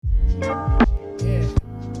Yeah.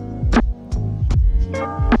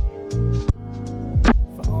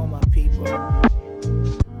 For all my people.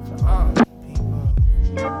 For all my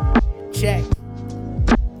people. Check.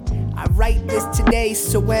 I write this today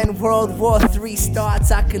so when World War III starts,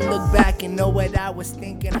 I can look back and know what I was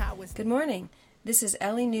thinking. Good morning. This is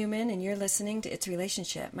Ellie Newman, and you're listening to It's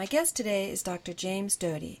Relationship. My guest today is Dr. James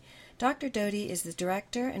Doty. Dr. Doty is the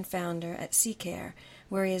director and founder at CCARE,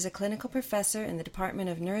 where he is a clinical professor in the Department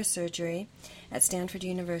of Neurosurgery at Stanford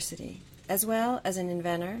University, as well as an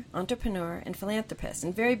inventor, entrepreneur, and philanthropist.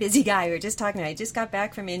 And very busy guy. We were just talking about. He just got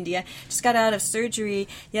back from India, just got out of surgery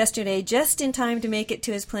yesterday, just in time to make it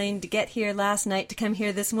to his plane to get here last night to come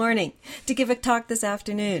here this morning to give a talk this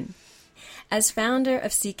afternoon. As founder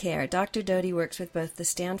of CCARE, Dr. Doty works with both the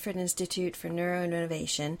Stanford Institute for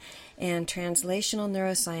Neuroinnovation and Translational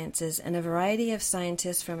Neurosciences and a variety of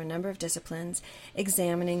scientists from a number of disciplines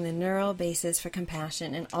examining the neural basis for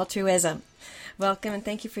compassion and altruism. Welcome, and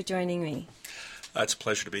thank you for joining me. It's a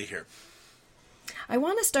pleasure to be here. I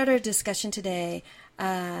want to start our discussion today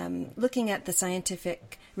looking at the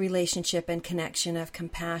scientific relationship and connection of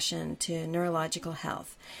compassion to neurological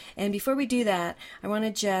health. And before we do that, I want to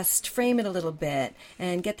just frame it a little bit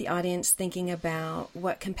and get the audience thinking about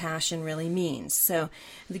what compassion really means. So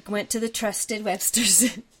we went to the trusted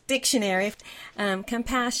Webster's Dictionary.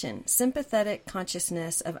 Compassion, sympathetic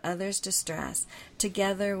consciousness of others' distress,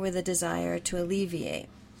 together with a desire to alleviate.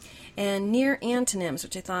 And near antonyms,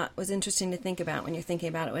 which I thought was interesting to think about when you're thinking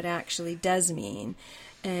about it, what it actually does mean.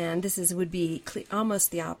 And this would be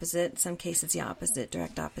almost the opposite, in some cases the opposite,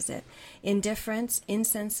 direct opposite. Indifference,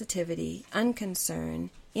 insensitivity,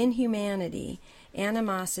 unconcern, inhumanity,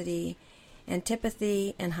 animosity,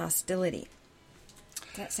 antipathy, and hostility.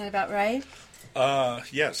 Does that sound about right?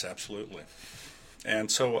 Yes, absolutely.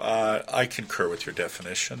 And so I concur with your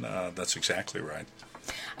definition. That's exactly right.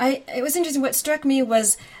 It was interesting. What struck me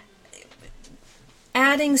was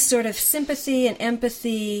adding sort of sympathy and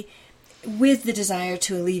empathy with the desire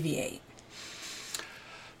to alleviate.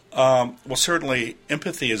 Well, certainly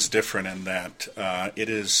empathy is different in that it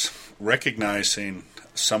is recognizing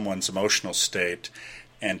someone's emotional state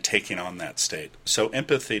and taking on that state. So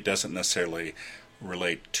empathy doesn't necessarily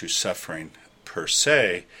relate to suffering per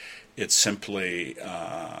se. It's simply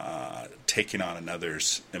taking on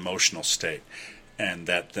another's emotional state, and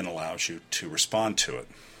that then allows you to respond to it.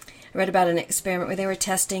 I read about an experiment where they were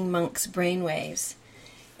testing monks' brainwaves,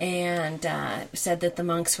 and said that the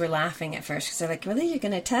monks were laughing at first because they're like, really, you're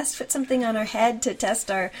going to put something on our head to test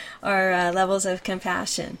our levels of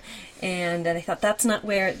compassion? And they thought, that's not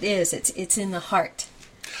where it is. It's in the heart.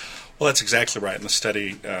 Well, that's exactly right. And the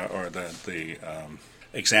study, or the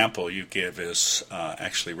example you give is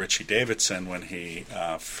actually Richie Davidson when he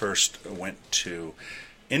first went to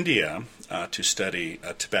India to study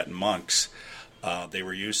Tibetan monks. They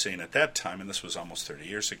were using, at that time, and this was almost 30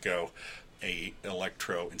 years ago, a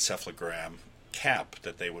electroencephalogram cap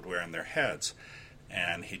that they would wear on their heads.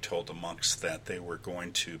 And he told the monks that they were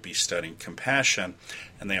going to be studying compassion,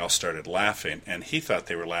 and they all started laughing. And he thought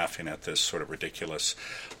they were laughing at this sort of ridiculous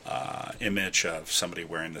image of somebody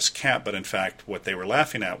wearing this cap. But in fact, what they were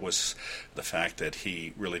laughing at was the fact that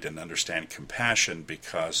he really didn't understand compassion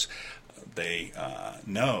because they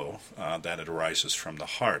know that it arises from the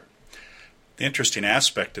heart. The interesting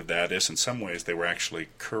aspect of that is, in some ways, they were actually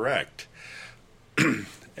correct.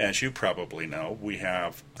 As you probably know, we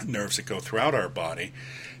have nerves that go throughout our body,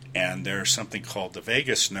 and there's something called the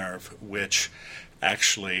vagus nerve, which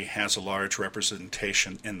actually has a large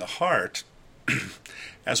representation in the heart,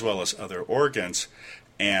 as well as other organs,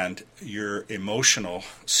 and your emotional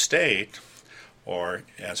state, or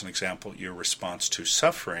as an example, your response to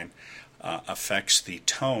suffering, affects the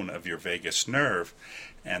tone of your vagus nerve,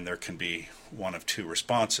 and there can be one of two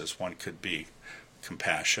responses. One could be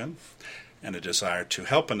compassion and a desire to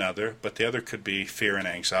help another, but the other could be fear and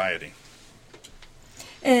anxiety.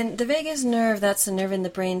 And the vagus nerve, that's the nerve in the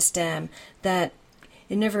brainstem that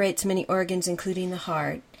innervates many organs, including the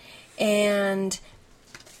heart. And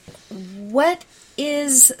what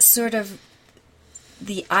is sort of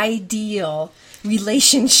the ideal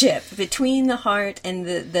relationship between the heart and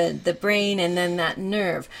the brain and then that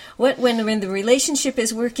nerve? When the relationship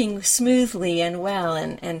is working smoothly and well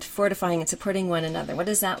and fortifying and supporting one another, what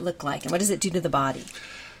does that look like, and what does it do to the body?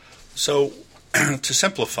 So to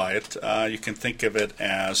simplify it, you can think of it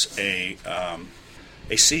as a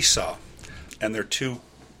seesaw, and there are two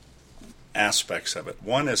aspects of it.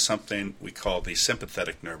 One is something we call the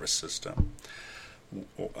sympathetic nervous system,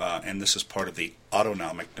 and this is part of the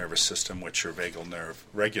autonomic nervous system, which your vagal nerve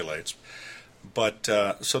regulates. But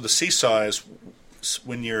so the seesaw is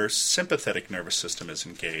when your sympathetic nervous system is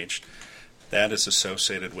engaged, that is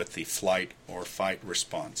associated with the flight or fight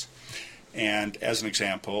response. And as an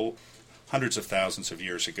example, hundreds of thousands of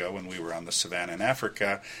years ago when we were on the savannah in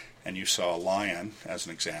Africa and you saw a lion, as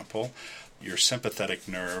an example, your sympathetic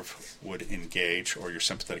nerve would engage, or your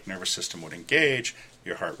sympathetic nervous system would engage,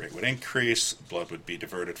 your heart rate would increase, blood would be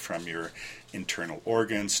diverted from your internal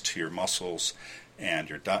organs to your muscles, and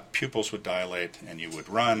your pupils would dilate, and you would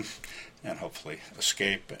run and hopefully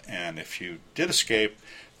escape. And if you did escape,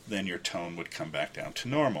 then your tone would come back down to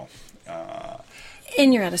normal.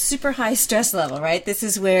 And you're at a super high stress level, right? This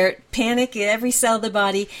is where panic in every cell of the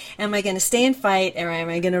body. Am I going to stay and fight, or am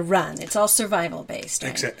I going to run? It's all survival based,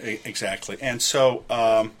 right? Exactly. And so,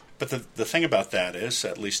 but the thing about that is,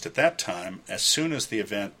 at least at that time, as soon as the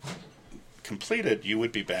event completed, you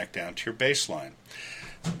would be back down to your baseline.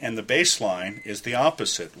 And the baseline is the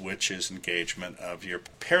opposite, which is engagement of your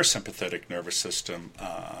parasympathetic nervous system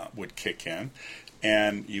would kick in.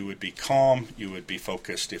 And you would be calm, you would be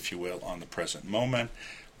focused, if you will, on the present moment.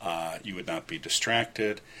 You would not be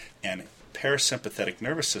distracted. And parasympathetic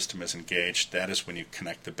nervous system is engaged. That is when you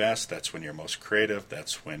connect the best. That's when you're most creative.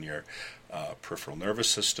 That's when your peripheral nervous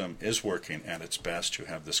system is working at its best. You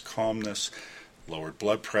have this calmness, lowered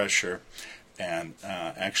blood pressure, and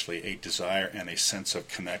actually a desire and a sense of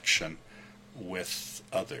connection with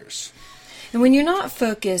others. And when you're not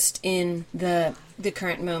focused in the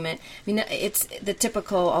current moment, I mean, it's the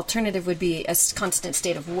typical alternative would be a constant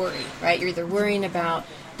state of worry, right? You're either worrying about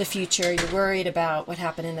the future, you're worried about what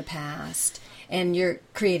happened in the past, and you're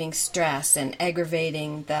creating stress and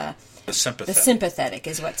aggravating the sympathetic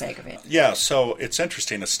is what's aggravating. Yeah, so it's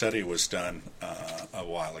interesting. A study was done a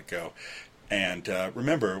while ago, and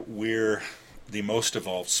remember, we're the most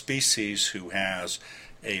evolved species who has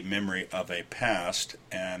a memory of a past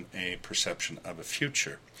and a perception of a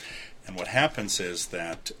future. And what happens is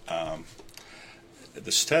that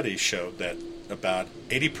the study showed that about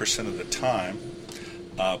 80% of the time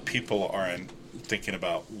people are thinking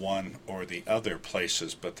about one or the other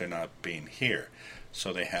places, but they're not being here.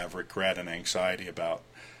 So they have regret and anxiety about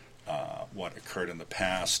what occurred in the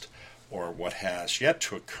past or what has yet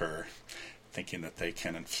to occur, thinking that they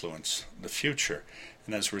can influence the future.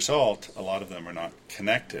 And as a result, a lot of them are not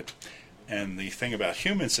connected. And the thing about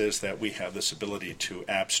humans is that we have this ability to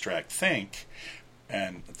abstract think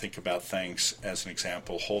and think about things, as an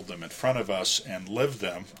example, hold them in front of us and live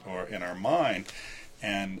them or in our mind.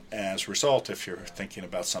 And as a result, if you're thinking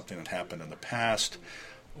about something that happened in the past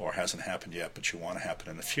or hasn't happened yet but you want to happen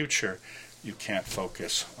in the future, you can't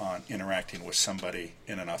focus on interacting with somebody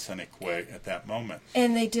in an authentic way at that moment.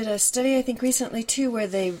 And they did a study, I think, recently, too, where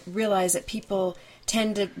they realized that people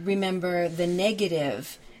tend to remember the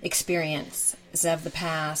negative experience of the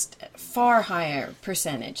past far higher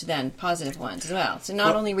percentage than positive ones as well. So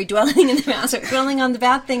not only are we dwelling in the past, we're dwelling on the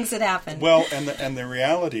bad things that happened. Well, and the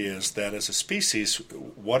reality is that as a species,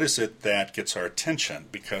 what is it that gets our attention?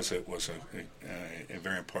 Because it was a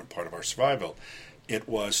very important part of our survival. It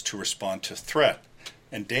was to respond to threat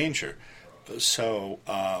and danger. So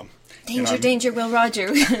Danger, Will Roger.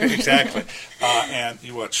 Exactly. And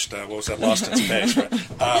you watched, what was that, Lost in Space,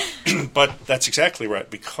 right? But that's exactly right,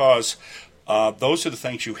 because those are the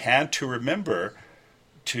things you had to remember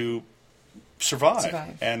to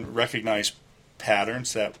survive and recognize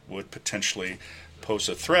patterns that would potentially pose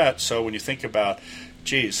a threat. So when you think about,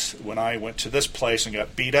 geez, when I went to this place and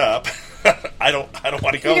got beat up, I don't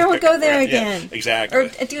want to go. You don't go there again. Yeah, exactly. Or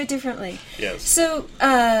do it differently. Yes. So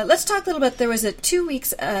let's talk a little bit. There was a 2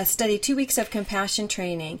 weeks study, 2 weeks of compassion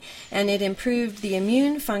training, and it improved the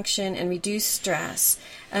immune function and reduced stress.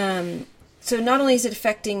 So not only is it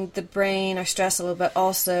affecting the brain, our stress level, but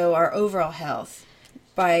also our overall health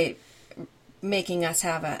by making us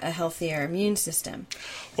have a healthier immune system.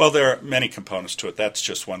 Well, there are many components to it. That's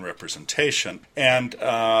just one representation. And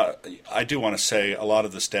I do want to say a lot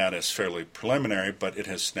of this data is fairly preliminary, but it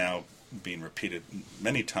has now been repeated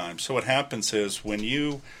many times. So what happens is when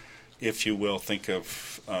you, if you will, think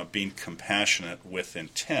of being compassionate with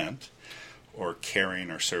intent or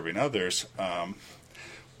caring or serving others,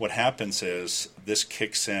 what happens is this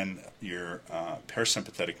kicks in your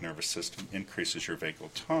parasympathetic nervous system, increases your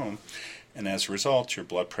vagal tone, and as a result, your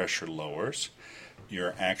blood pressure lowers.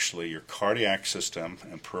 Your cardiac system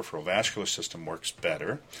and peripheral vascular system works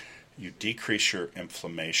better. You decrease your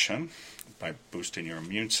inflammation by boosting your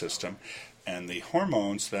immune system, and the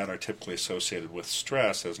hormones that are typically associated with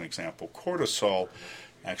stress, as an example, cortisol,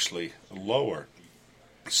 actually lower.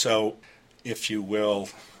 So, if you will,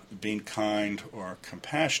 being kind or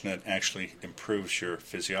compassionate actually improves your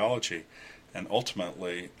physiology and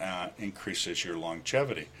ultimately increases your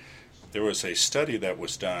longevity. there was a study that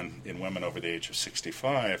was done in women over the age of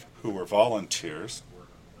 65 who were volunteers,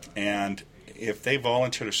 and if they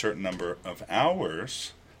volunteered a certain number of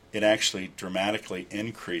hours, it actually dramatically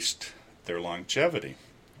increased their longevity.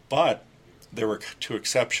 But there were two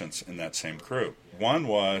exceptions in that same group. One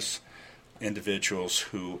was individuals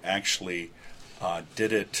who actually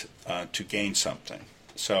did it to gain something.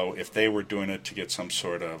 So if they were doing it to get some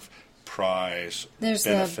sort of prize There's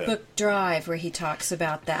benefit. the book Drive where he talks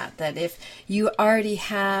about that if you already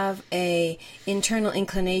have a internal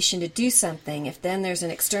inclination to do something, if then there's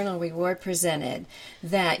an external reward presented,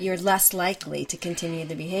 that you're less likely to continue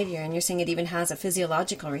the behavior. And you're saying it even has a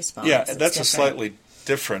physiological response. Yeah, that's a slightly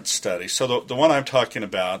different study. So the one I'm talking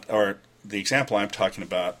about, or the example I'm talking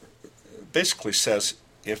about, basically says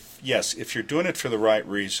if you're doing it for the right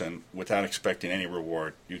reason without expecting any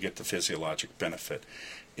reward, you get the physiologic benefit.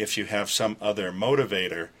 If you have some other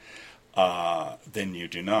motivator, then you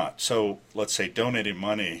do not. So let's say donating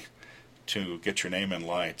money to get your name in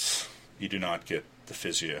lights, you do not get the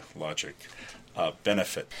physiologic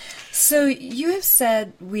benefit. So you have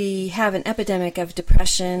said we have an epidemic of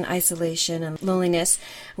depression, isolation, and loneliness,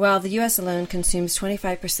 while the U.S. alone consumes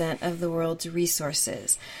 25% of the world's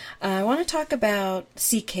resources. I want to talk about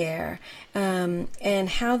CCARE and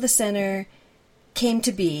how the center came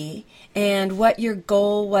to be and what your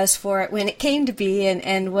goal was for it when it came to be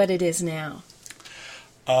and what it is now.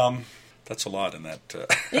 That's a lot in that.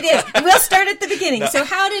 It is. We'll start at the beginning. So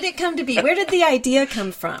how did it come to be? Where did the idea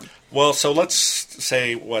come from? Well, so let's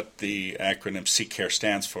say what the acronym CCARE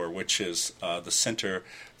stands for, which is the Center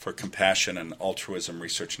for Compassion and Altruism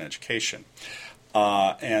Research and Education.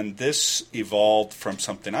 And this evolved from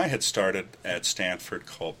something I had started at Stanford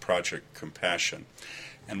called Project Compassion.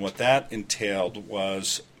 And what that entailed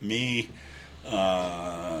was me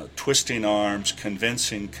twisting arms,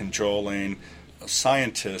 convincing, cajoling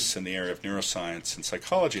scientists in the area of neuroscience and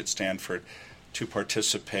psychology at Stanford to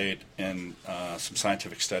participate in some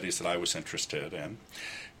scientific studies that I was interested in.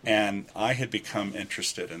 And I had become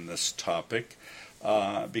interested in this topic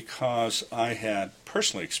because I had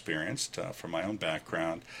personally experienced, from my own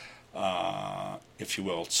background, if you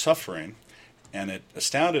will, suffering. And it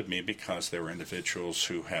astounded me because there were individuals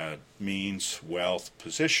who had means, wealth,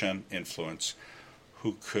 position, influence,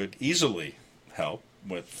 who could easily help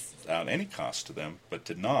without any cost to them, but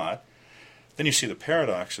did not. Then you see the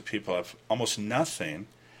paradox of people have almost nothing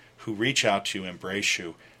who reach out to you, embrace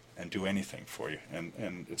you, and do anything for you.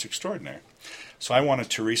 And it's extraordinary. So I wanted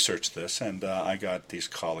to research this, and I got these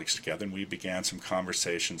colleagues together, and we began some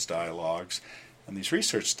conversations, dialogues, and these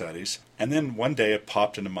research studies. And then one day it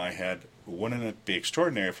popped into my head, wouldn't it be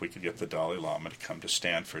extraordinary if we could get the Dalai Lama to come to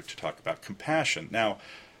Stanford to talk about compassion? Now,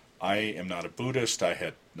 I am not a Buddhist. I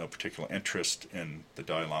had no particular interest in the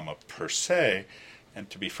Dalai Lama per se. And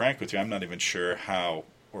to be frank with you, I'm not even sure how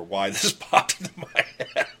or why this popped into my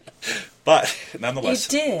head. But nonetheless.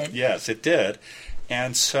 It did. Yes, it did.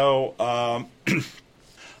 And so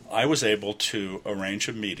I was able to arrange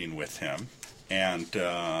a meeting with him. And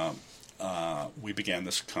we began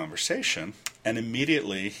this conversation. And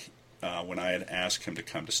immediately, when I had asked him to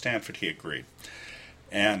come to Stanford, he agreed.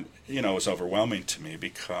 And, it was overwhelming to me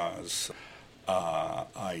because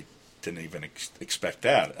I didn't even expect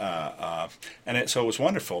that. So it was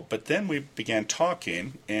wonderful. But then we began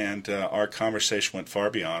talking, and our conversation went far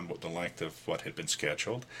beyond the length of what had been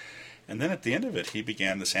scheduled. And then at the end of it, he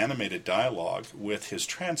began this animated dialogue with his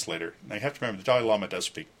translator. Now, you have to remember, the Dalai Lama does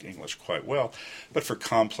speak English quite well, but for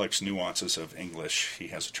complex nuances of English, he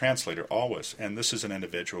has a translator always. And this is an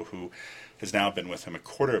individual who has now been with him a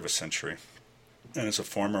quarter of a century, and is a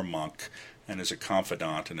former monk, and is a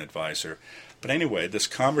confidant and advisor. But anyway, this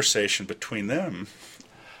conversation between them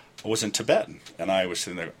was in Tibetan. And I was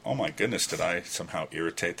sitting there, oh my goodness, did I somehow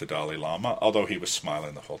irritate the Dalai Lama? Although he was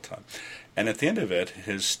smiling the whole time. And at the end of it,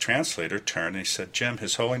 his translator turned and he said, Jim,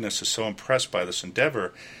 His Holiness is so impressed by this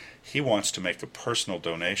endeavor, he wants to make a personal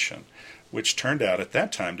donation, which turned out at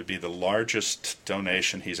that time to be the largest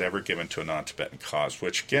donation he's ever given to a non-Tibetan cause,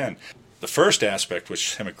 which again, the first aspect,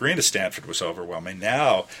 which him agreeing to Stanford, was overwhelming.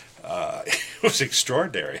 Now, it was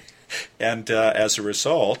extraordinary. And as a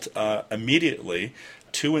result, immediately,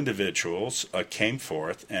 two individuals came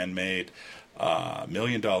forth and made $1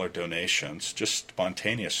 million donations just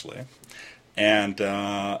spontaneously. And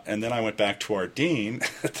then I went back to our dean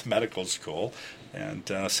at the medical school and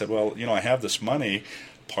said, well, I have this money,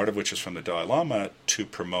 part of which is from the Dalai Lama, to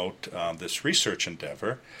promote this research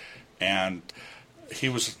endeavor. And he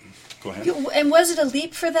was... Go ahead. And was it a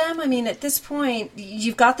leap for them? I mean, at this point,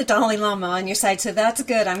 you've got the Dalai Lama on your side, so that's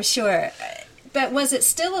good, I'm sure. But was it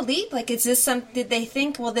still a leap? Like, is this did they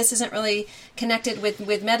think, well, this isn't really connected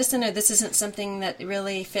with medicine, or this isn't something that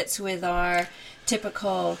really fits with our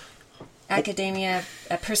typical academia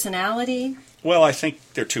personality? Well, I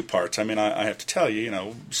think there are two parts. I mean, I have to tell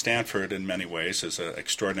you, Stanford in many ways is an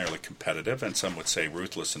extraordinarily competitive, and some would say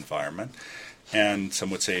ruthless environment, and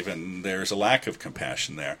some would say even there's a lack of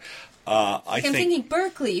compassion there. I'm thinking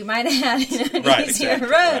Berkeley. You might have had an right, easier exactly,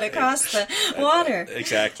 road across the water.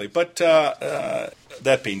 Exactly. But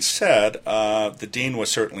that being said, the dean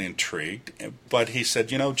was certainly intrigued. But he said,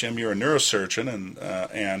 Jim, you're a neurosurgeon,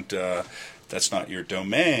 and that's not your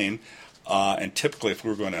domain. And typically, if we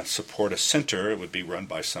were going to support a center, it would be run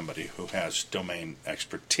by somebody who has domain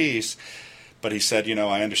expertise. But he said,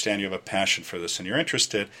 I understand you have a passion for this and you're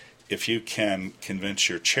interested. If you can convince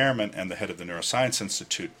your chairman and the head of the Neuroscience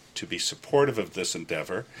Institute to be supportive of this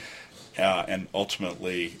endeavor and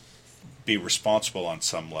ultimately be responsible on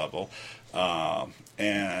some level. So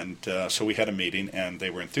we had a meeting, and they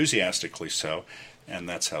were enthusiastically so, and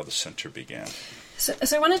that's how the center began. So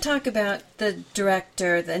I want to talk about the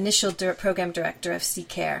initial program director of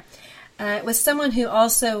CCARE. It was someone who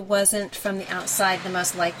also wasn't from the outside the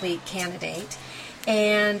most likely candidate.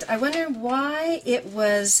 And I wonder why it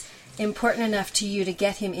was important enough to you to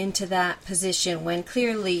get him into that position when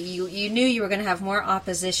clearly you knew you were going to have more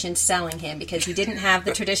opposition selling him because he didn't have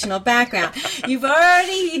the traditional background. You've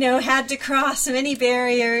already, had to cross many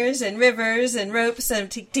barriers and rivers and ropes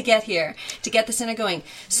to get here, to get the center going.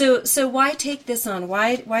 So why take this on?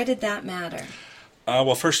 Why did that matter?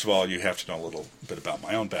 Well, first of all, you have to know a little bit about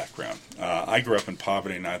my own background. I grew up in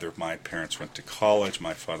poverty. Neither of my parents went to college.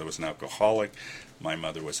 My father was an alcoholic. My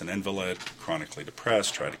mother was an invalid, chronically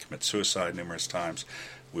depressed, tried to commit suicide numerous times.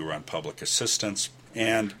 We were on public assistance.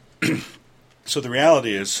 And so the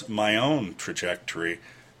reality is my own trajectory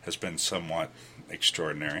has been somewhat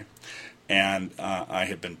extraordinary. And I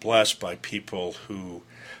have been blessed by people who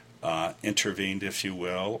intervened, if you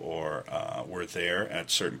will, or were there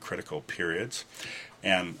at certain critical periods.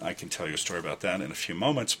 And I can tell you a story about that in a few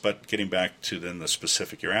moments. But getting back to then the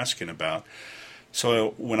specific you're asking about,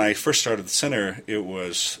 so when I first started the center, it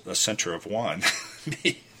was a center of one.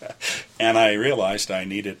 And I realized I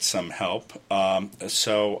needed some help.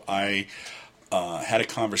 So I had a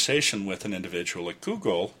conversation with an individual at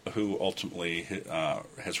Google who ultimately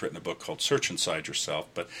has written a book called Search Inside Yourself.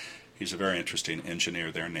 But he's a very interesting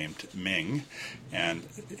engineer there named Ming, and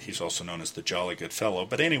he's also known as the Jolly Good Fellow.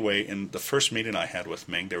 But anyway, in the first meeting I had with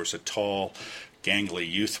Ming, there was a tall,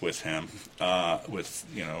 gangly youth with him with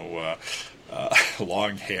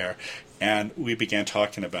long hair, and we began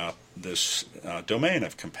talking about this domain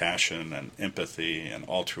of compassion and empathy and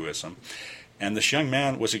altruism. And this young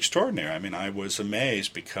man was extraordinary. I mean, I was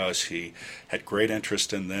amazed because he had great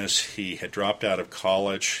interest in this. He had dropped out of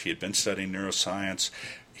college. He had been studying neuroscience.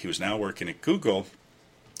 He was now working at Google,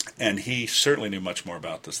 and he certainly knew much more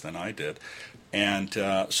about this than I did. And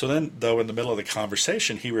so then, though, in the middle of the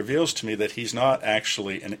conversation, he reveals to me that he's not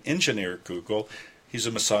actually an engineer at Google. He's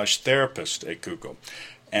a massage therapist at Google.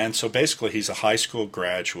 And so basically he's a high school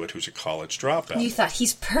graduate who's a college dropout. You thought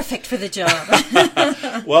he's perfect for the job.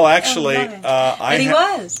 Well, actually, he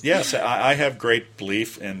was. Yes, I have great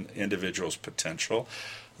belief in individuals' potential.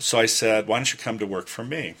 So I said, why don't you come to work for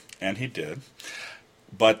me? And he did.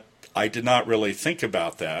 But I did not really think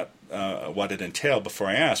about that, what it entailed, before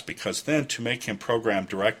I asked, because then to make him program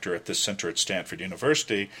director at this center at Stanford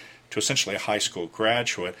University, to essentially a high school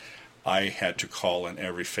graduate, I had to call in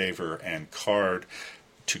every favor and card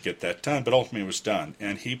to get that done, but ultimately it was done.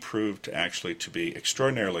 And he proved actually to be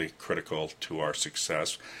extraordinarily critical to our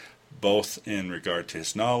success, both in regard to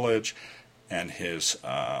his knowledge and his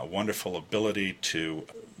wonderful ability to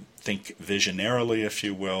think visionarily, if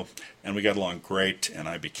you will. And we got along great, and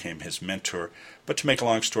I became his mentor. But to make a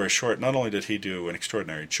long story short, not only did he do an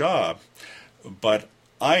extraordinary job, but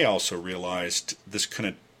I also realized this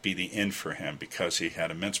couldn't be the end for him because he had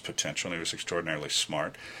immense potential and he was extraordinarily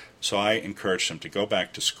smart. So I encouraged him to go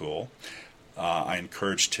back to school. I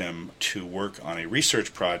encouraged him to work on a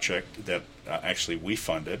research project that actually we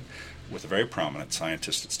funded with a very prominent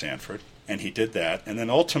scientist at Stanford. And he did that. And then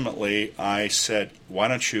ultimately I said, why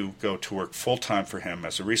don't you go to work full-time for him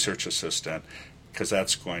as a research assistant, because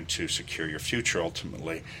that's going to secure your future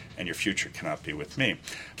ultimately, and your future cannot be with me.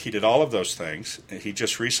 He did all of those things. He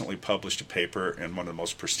just recently published a paper in one of the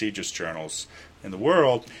most prestigious journals in the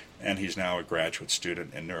world, and he's now a graduate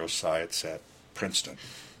student in neuroscience at Princeton.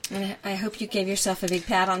 And I hope you gave yourself a big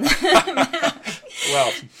pat on that.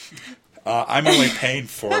 Well, I'm only paying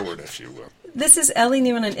forward, if you will. This is Ellie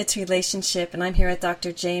Newman on It's Relationship, and I'm here with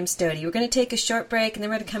Dr. James Doty. We're going to take a short break, and then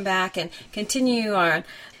we're going to come back and continue our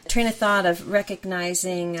train of thought of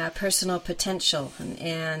recognizing personal potential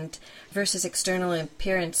and versus external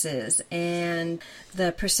appearances, and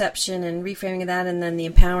the perception and reframing of that, and then the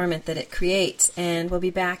empowerment that it creates. And we'll be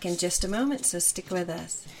back in just a moment, so stick with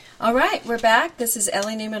us. All right, we're back. This is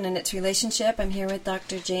Ellie Newman and Its Relationship. I'm here with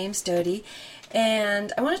Dr. James Doty,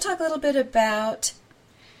 and I want to talk a little bit about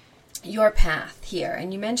your path here.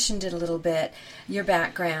 And you mentioned it a little bit, your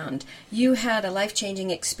background. You had a life-changing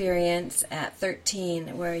experience at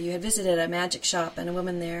 13 where you had visited a magic shop, and a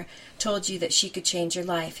woman there told you that she could change your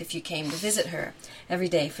life if you came to visit her every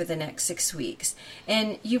day for the next 6 weeks.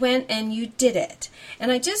 And you went and you did it.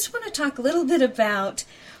 And I just want to talk a little bit about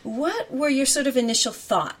what were your sort of initial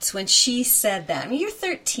thoughts when she said that. I mean, you're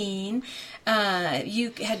 13.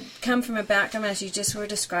 You had come from a background, as you just were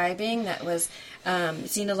describing, that was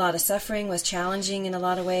seen a lot of suffering, was challenging in a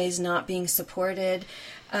lot of ways, not being supported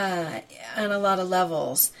on a lot of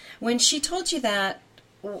levels. When she told you that,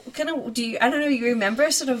 I don't know, you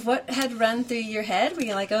remember sort of what had run through your head? Were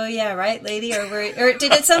you like, oh yeah, right, lady? Or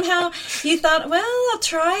did it somehow, you thought, well, I'll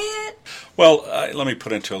try it? Well, let me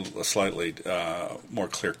put into a slightly more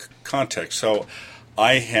clear context. So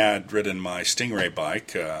I had ridden my Stingray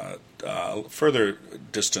bike further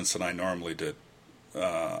distance than I normally did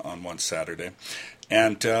on one Saturday.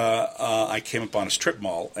 And I came upon a strip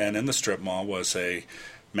mall, and in the strip mall was a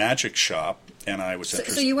magic shop, and I was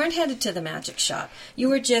interested. So you weren't headed to the magic shop. You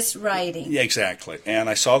were just riding. Yeah, exactly. And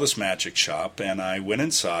I saw this magic shop, and I went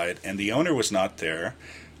inside, and the owner was not there,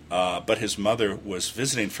 but his mother was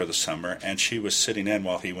visiting for the summer, and she was sitting in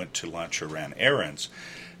while he went to lunch or ran errands.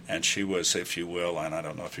 And she was, if you will, and I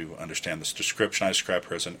don't know if you understand this description, I describe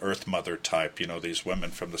her as an earth mother type, you know, these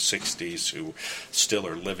women from the 60s who still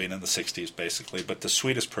are living in the 60s, basically. But the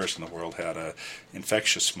sweetest person in the world, had an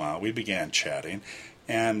infectious smile. We began chatting,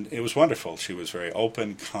 and it was wonderful. She was very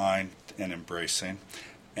open, kind, and embracing.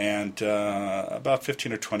 And about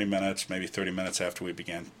 15 or 20 minutes, maybe 30 minutes after we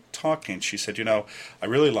began talking, she said, you know, I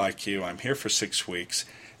really like you. I'm here for 6 weeks.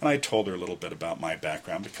 And I told her a little bit about my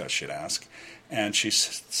background because she'd asked. And she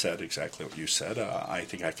said exactly what you said. I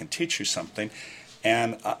think I can teach you something.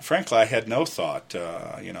 And frankly, I had no thought.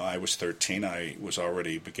 I was 13. I was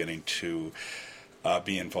already beginning to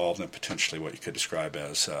be involved in potentially what you could describe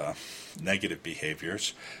as negative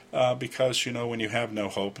behaviors. Because, when you have no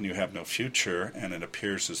hope and you have no future, and it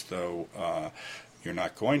appears as though you're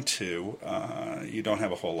not going to, you don't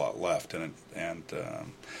have a whole lot left. And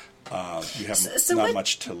you have not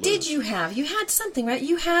much to lose. Did you have? You had something, right?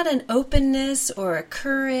 You had an openness or a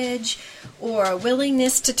courage or a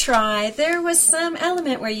willingness to try. There was some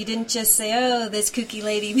element where you didn't just say, oh, this kooky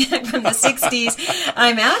lady back from the 60s,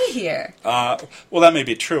 I'm out of here. Well, that may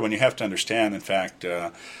be true, and you have to understand, in fact,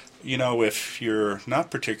 if you're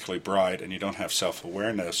not particularly bright and you don't have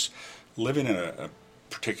self-awareness, living in a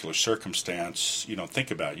particular circumstance, you don't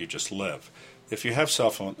think about it, you just live. If you have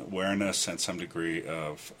self-awareness and some degree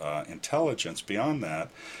of intelligence beyond that,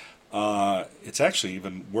 it's actually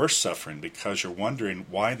even worse suffering, because you're wondering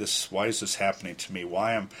why is this happening to me?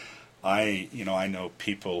 Why am I know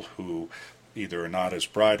people who either are not as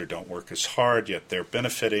bright or don't work as hard, yet they're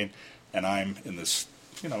benefiting, and I'm in this,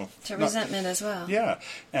 resentment as well. Yeah,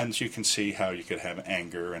 and you can see how you could have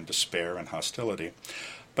anger and despair and hostility.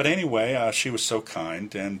 But anyway, she was so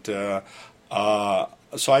kind, and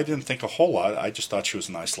so I didn't think a whole lot. I just thought she was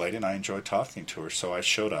a nice lady, and I enjoyed talking to her. So I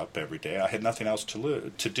showed up every day. I had nothing else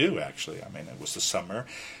to do, actually. I mean, it was the summer.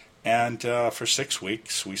 And for 6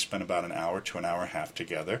 weeks, we spent about an hour to an hour and a half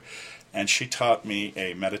together. And she taught me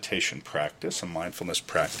a meditation practice, a mindfulness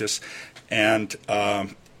practice, and a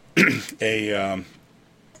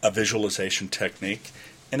visualization technique,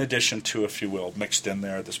 in addition to, if you will, mixed in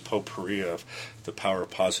there, this potpourri of the power of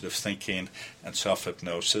positive thinking and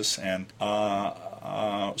self-hypnosis. And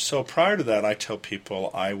so prior to that, I tell people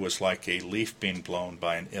I was like a leaf being blown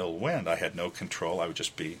by an ill wind. I had no control. I would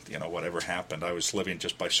just be, whatever happened. I was living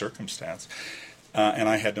just by circumstance. And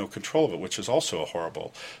I had no control of it, which is also a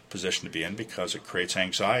horrible position to be in, because it creates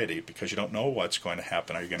anxiety, because you don't know what's going to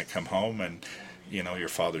happen. Are you going to come home and, your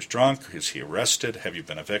father's drunk? Is he arrested? Have you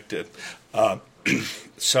been evicted?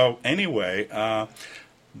 So anyway,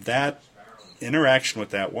 that interaction with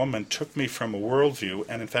that woman took me from a worldview,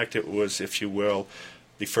 and in fact it was, if you will,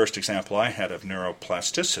 the first example I had of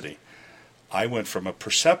neuroplasticity. I went from a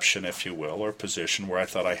perception, if you will, or position where I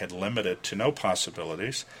thought I had limited to no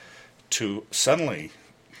possibilities, to suddenly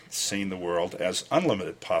seeing the world as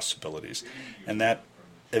unlimited possibilities. And that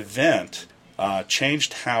event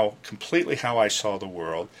changed completely how I saw the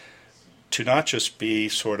world, to not just be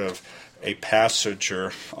sort of a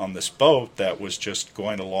passenger on this boat that was just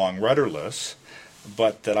going along rudderless,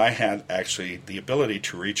 but that I had actually the ability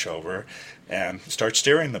to reach over and start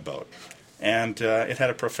steering the boat. And it had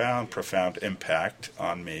a profound impact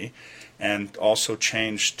on me, and also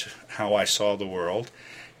changed how I saw the world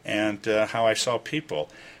and how I saw people.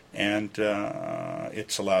 And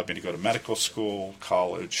it's allowed me to go to medical school,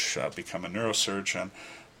 college, become a neurosurgeon,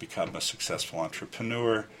 become a successful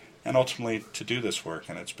entrepreneur, and ultimately to do this work,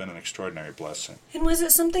 and it's been an extraordinary blessing. And was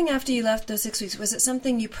it something after you left those 6 weeks, was it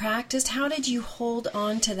something you practiced? How did you hold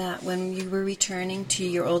on to that when you were returning to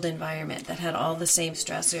your old environment that had all the same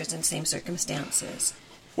stressors and same circumstances?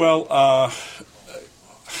 Well,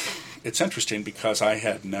 it's interesting because I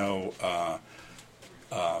had no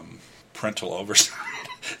parental oversight,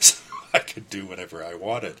 so I could do whatever I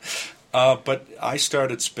wanted. But I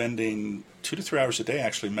started spending 2 to 3 hours a day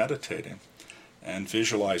actually meditating and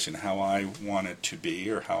visualizing how I wanted to be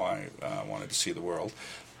or how I wanted to see the world.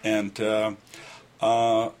 And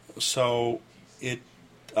so it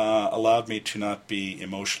allowed me to not be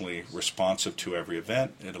emotionally responsive to every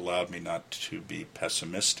event. It allowed me not to be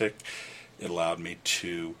pessimistic. It allowed me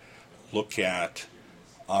to look at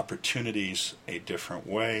opportunities a different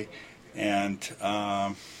way. And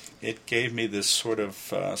it gave me this sort of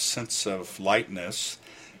sense of lightness.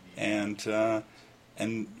 And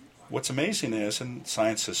what's amazing is, and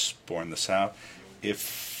science has borne this out,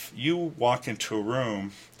 if you walk into a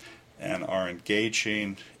room and are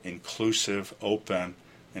engaging, inclusive, open,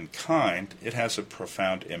 and kind, it has a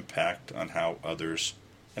profound impact on how others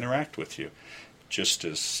interact with you. Just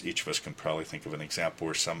as each of us can probably think of an example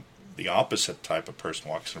where the opposite type of person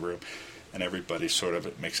walks in a room and everybody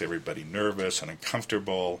it makes everybody nervous and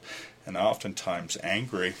uncomfortable and oftentimes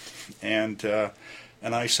angry.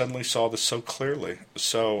 And I suddenly saw this so clearly.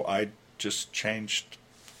 So I just changed.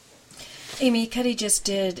 Amy Cuddy just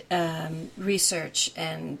did research,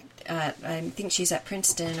 and I think she's at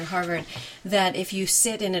Princeton or Harvard, that if you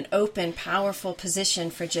sit in an open, powerful position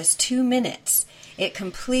for just 2 minutes, it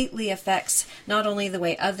completely affects not only the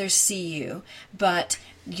way others see you, but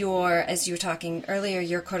as you were talking earlier,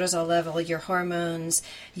 your cortisol level, your hormones,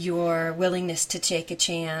 your willingness to take a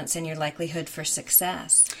chance, and your likelihood for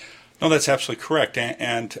success. No, that's absolutely correct.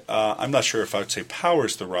 And I'm not sure if I would say power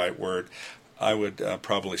is the right word. I would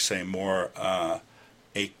probably say more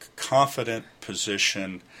a confident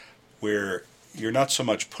position where you're not so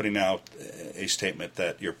much putting out a statement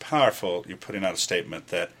that you're powerful, you're putting out a statement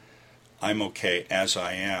that I'm okay as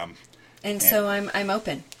I am. And so I'm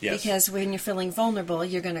open. Yes. Because when you're feeling vulnerable,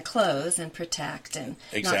 you're going to close and protect and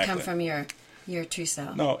not come from your true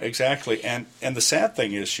self. No, exactly. And the sad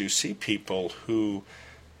thing is you see people who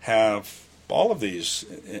have all of these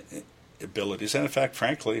abilities, and in fact,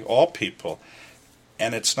 frankly, all people.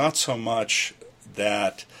 And it's not so much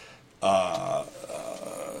that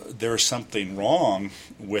there's something wrong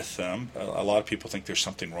with them. A lot of people think there's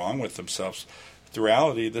something wrong with themselves. The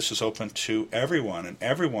reality, this is open to everyone, and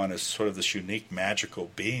everyone is sort of this unique,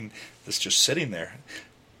 magical being that's just sitting there.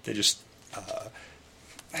 They just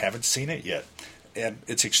haven't seen it yet. And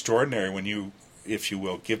it's extraordinary when you, if you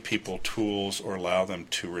will, give people tools or allow them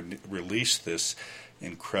to release this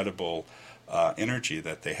incredible energy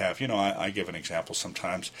that they have. You know, I give an example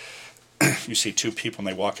sometimes. You see 2 people and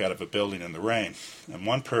they walk out of a building in the rain, and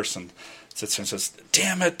one person sits there and says,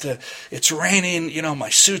 "Damn it, it's raining, you know, my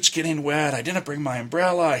suit's getting wet, I didn't bring my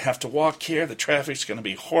umbrella, I have to walk here, the traffic's going to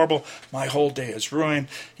be horrible, my whole day is ruined,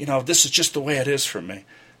 you know, this is just the way it is for me."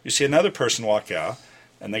 You see another person walk out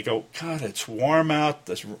and they go, "God, it's warm out,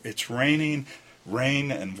 it's raining,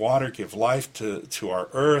 rain and water give life to our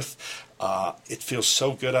earth. It feels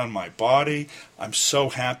so good on my body. I'm so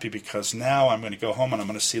happy because now I'm going to go home and I'm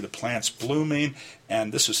going to see the plants blooming,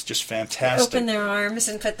 and this is just fantastic." Open their arms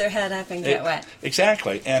and put their head up and get wet.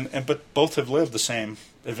 Exactly. But both have lived the same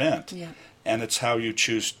event. Yeah. And it's how you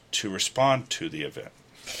choose to respond to the event.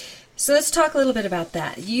 So let's talk a little bit about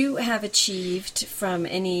that. You have achieved, from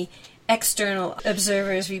any external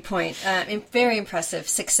observer's viewpoint, very impressive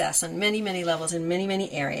success on many, many levels in many,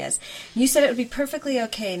 many areas. You said it would be perfectly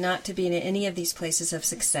okay not to be in any of these places of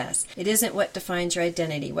success. It isn't what defines your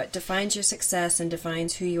identity. What defines your success and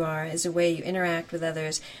defines who you are is the way you interact with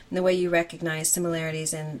others and the way you recognize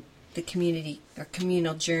similarities in the community or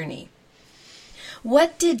communal journey.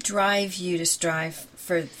 What did drive you to strive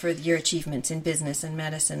for your achievements in business and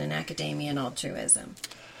medicine and academia and altruism?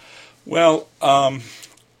 Well,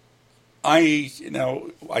 I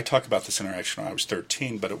talk about this interaction when I was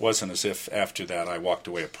 13, but it wasn't as if after that I walked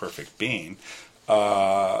away a perfect being.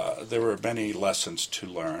 There were many lessons to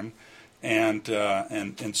learn and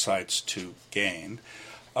insights to gain.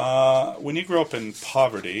 When you grow up in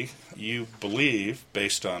poverty, you believe,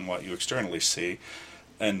 based on what you externally see,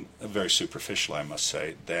 and very superficial, I must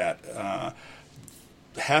say, that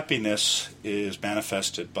happiness is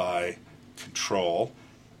manifested by control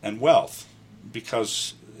and wealth,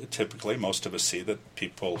 because typically most of us see that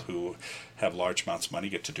people who have large amounts of money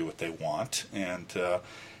get to do what they want, and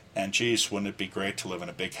geez, wouldn't it be great to live in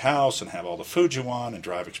a big house and have all the food you want and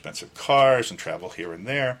drive expensive cars and travel here and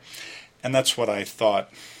there. And that's what I thought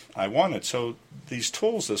I wanted. So these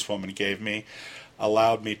tools this woman gave me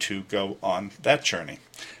allowed me to go on that journey.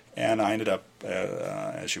 And I ended up,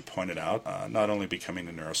 as you pointed out, not only becoming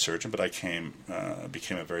a neurosurgeon, but I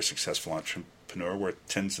became a very successful entrepreneur worth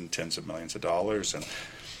tens and tens of millions of dollars.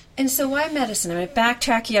 And so why medicine? I'm going to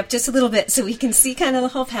backtrack you up just a little bit so we can see kind of the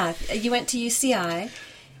whole path. You went to UCI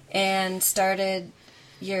and started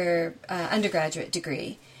your undergraduate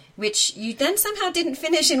degree, which you then somehow didn't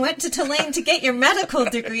finish and went to Tulane to get your medical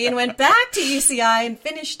degree and went back to UCI and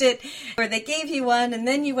finished it, or they gave you one, and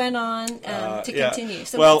then you went on to continue.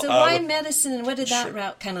 So, so why medicine, and what did that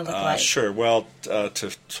route kind of look like? Sure. Well,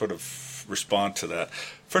 to sort of respond to that,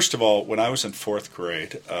 first of all, when I was in fourth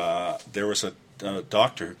grade, there was a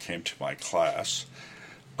doctor who came to my class.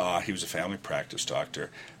 He was a family practice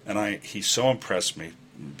doctor, and he so impressed me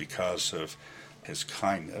because of his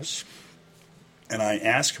kindness. And I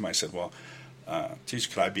asked him, I said, well, geez,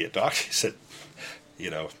 could I be a doctor? He said,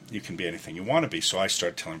 you can be anything you want to be. So I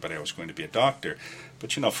started telling everybody I was going to be a doctor.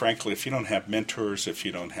 But, frankly, if you don't have mentors, if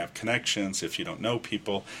you don't have connections, if you don't know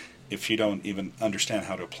people, if you don't even understand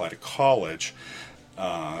how to apply to college,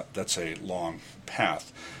 that's a long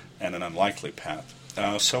path and an unlikely path.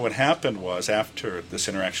 So what happened was, after this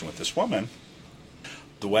interaction with this woman,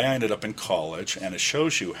 the way I ended up in college, and it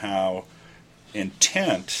shows you how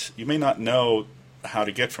intent, you may not know how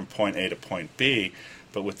to get from point A to point B,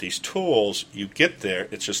 but with these tools, you get there.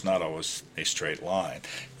 It's just not always a straight line.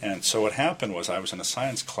 And so what happened was, I was in a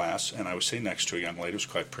science class, and I was sitting next to a young lady who was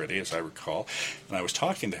quite pretty, as I recall, and I was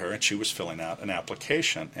talking to her, and she was filling out an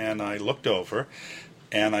application. And I looked over,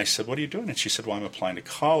 and I said, what are you doing? And she said, well, I'm applying to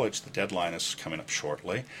college. The deadline is coming up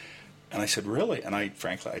shortly. And I said, really? And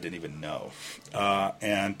frankly, I didn't even know.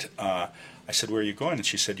 I said, where are you going? And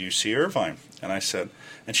she said, UC Irvine.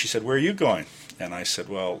 And she said, where are you going? And I said,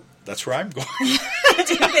 well, that's where I'm going.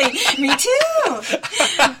 Me too.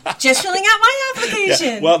 Just filling out my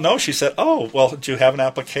application. Yeah. Well, no, she said, oh, well, do you have an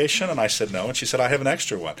application? And I said, no. And she said, I have an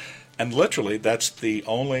extra one. And literally, that's the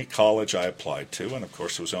only college I applied to. And, of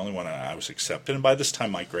course, it was the only one I was accepted. And by this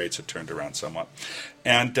time, my grades had turned around somewhat.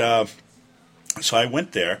 And so I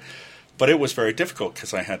went there. But it was very difficult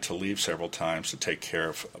because I had to leave several times to take care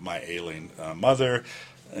of my ailing mother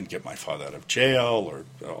and get my father out of jail, or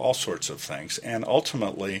all sorts of things. And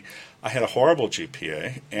ultimately, I had a horrible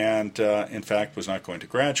GPA and, in fact, was not going to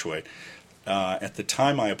graduate. At the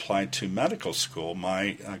time I applied to medical school,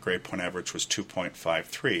 my grade point average was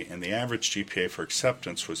 2.53, and the average GPA for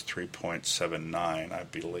acceptance was 3.79, I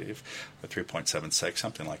believe, or 3.76,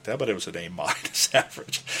 something like that, but it was an A-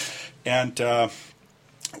 average. And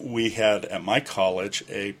we had, at my college,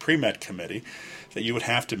 a pre-med committee that you would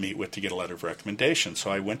have to meet with to get a letter of recommendation. So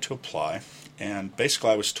I went to apply, and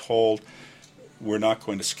basically I was told, we're not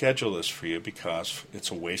going to schedule this for you because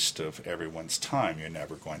it's a waste of everyone's time. You're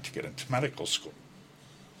never going to get into medical school.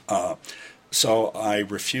 So I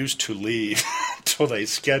refused to leave until they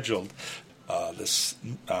scheduled this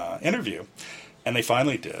interview. And they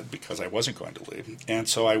finally did, because I wasn't going to leave. And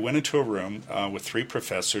so I went into a room with three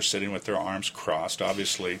professors sitting with their arms crossed,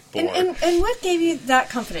 obviously bored. And what gave you that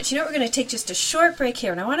confidence? We're going to take just a short break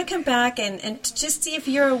here, and I want to come back and just see if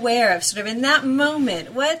you're aware of, sort of in that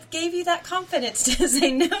moment, what gave you that confidence to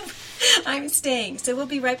say, no, I'm staying. So we'll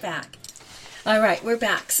be right back. All right, we're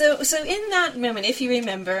back. So in that moment, if you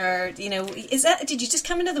remember, did you just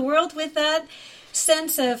come into the world with that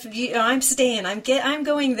sense of, I'm staying, I'm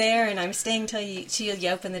going there, and I'm staying till you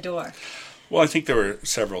open the door? Well, I think there were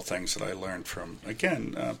several things that I learned from,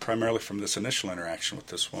 again, primarily from this initial interaction with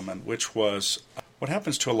this woman, which was, what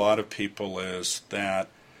happens to a lot of people is that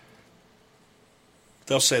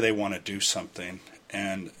they'll say they want to do something,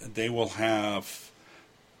 and they will have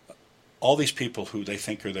all these people who they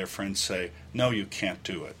think are their friends say, no, you can't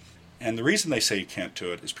do it. And the reason they say you can't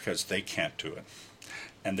do it is because they can't do it.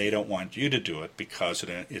 And they don't want you to do it because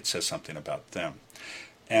it says something about them.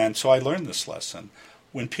 And so I learned this lesson.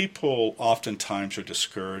 When people oftentimes are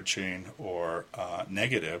discouraging or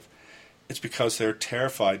negative, it's because they're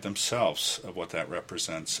terrified themselves of what that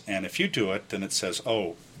represents. And if you do it, then it says,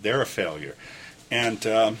 oh, they're a failure. And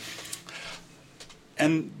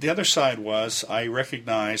the other side was, I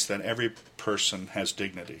recognized that every person has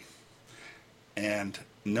dignity. And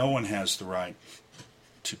no one has the right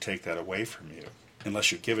to take that away from you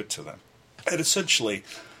unless you give it to them. And essentially,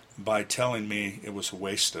 by telling me it was a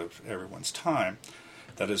waste of everyone's time,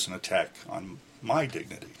 that is an attack on my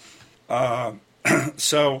dignity.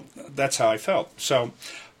 So that's how I felt. So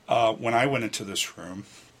when I went into this room,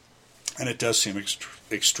 and it does seem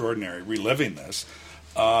extraordinary reliving this,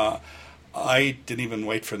 I didn't even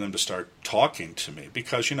wait for them to start talking to me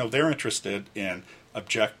because, they're interested in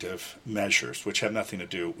objective measures, which have nothing to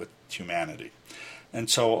do with humanity. And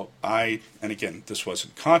so and again, this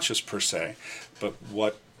wasn't conscious per se, but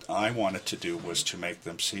what I wanted to do was to make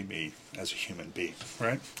them see me as a human being,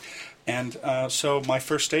 right? And so my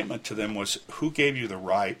first statement to them was, who gave you the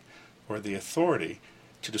right or the authority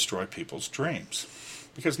to destroy people's dreams?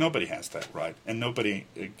 Because nobody has that right, and nobody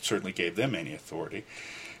certainly gave them any authority.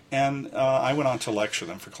 And I went on to lecture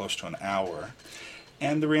them for close to an hour.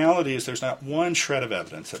 And the reality is there's not one shred of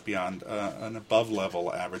evidence that beyond an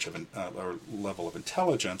above-level average of or level of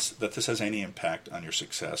intelligence that this has any impact on your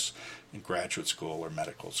success in graduate school or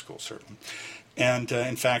medical school, certainly. And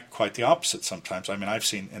in fact, quite the opposite sometimes. I mean, I've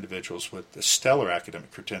seen individuals with stellar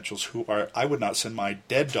academic credentials who I would not send my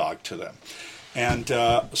dead dog to them. And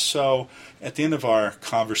so at the end of our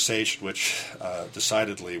conversation, which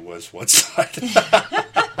decidedly was one-sided,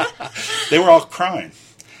 they were all crying.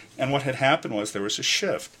 And what had happened was there was a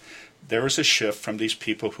shift. There was a shift from these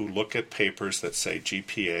people who look at papers that say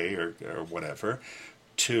GPA or whatever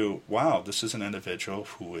to, wow, this is an individual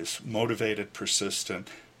who is motivated, persistent,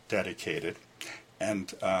 dedicated.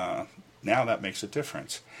 And now that makes a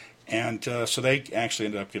difference. And so they actually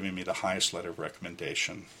ended up giving me the highest letter of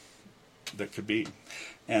recommendation that could be.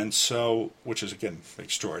 And so, which is, again,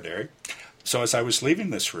 extraordinary. So as I was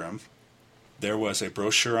leaving this room, there was a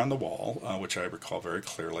brochure on the wall, which I recall very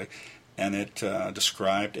clearly, and it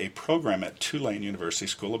described a program at Tulane University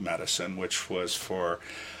School of Medicine, which was for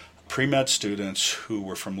pre-med students who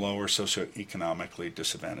were from lower socioeconomically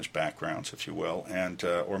disadvantaged backgrounds, if you will, and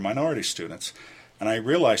or minority students. And I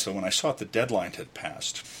realized that when I saw it, the deadline had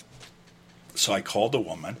passed. So I called a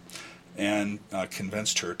woman and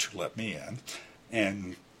convinced her to let me in.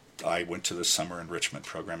 And I went to the summer enrichment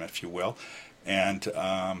program, if you will, and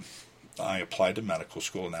I applied to medical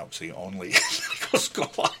school, and that was the only medical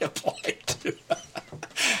school I applied to.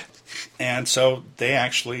 And so they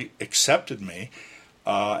actually accepted me,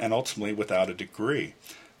 and ultimately without a degree.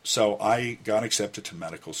 So I got accepted to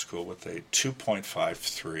medical school with a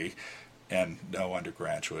 2.53 and no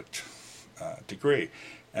undergraduate degree.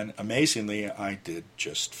 And amazingly, I did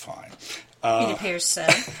just fine. It appears so.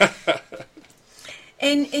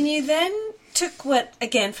 And you then took what,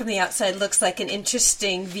 again, from the outside looks like an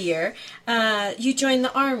interesting veer. You joined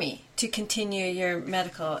the Army to continue your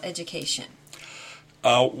medical education.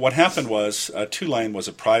 What happened was Tulane was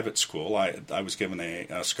a private school. I was given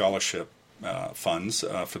a scholarship funds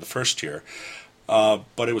for the first year,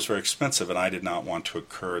 but it was very expensive, and I did not want to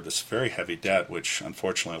incur this very heavy debt, which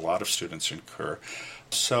unfortunately a lot of students incur.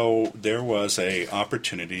 So there was an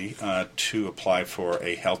opportunity to apply for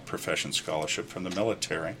a health profession scholarship from the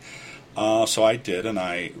military. So I did, and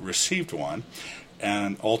I received one.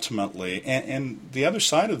 And ultimately, and the other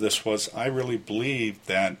side of this was I really believe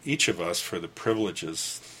that each of us, for the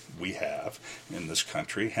privileges we have in this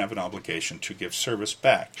country, have an obligation to give service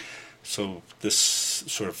back. So this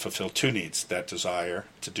sort of fulfilled two needs, that desire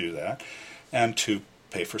to do that and to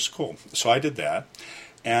pay for school. So I did that.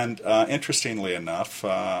 And interestingly enough,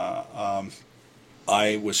 I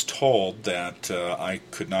was told that I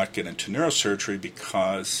could not get into neurosurgery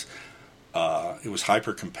because it was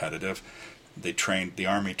hyper-competitive. The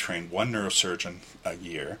Army trained one neurosurgeon a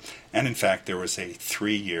year, and in fact there was a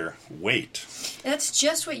 3-year wait. That's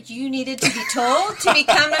just what you needed to be told to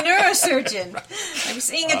become a neurosurgeon. I'm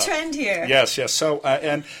seeing a trend here. Yes. So,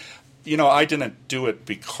 and I didn't do it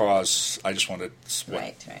because I just wanted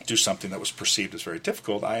to do something that was perceived as very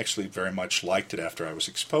difficult. I actually very much liked it after I was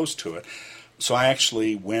exposed to it. So I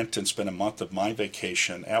actually went and spent a month of my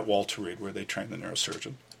vacation at Walter Reed, where they trained the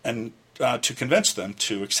neurosurgeon, and to convince them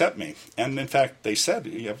to accept me. And in fact, they said,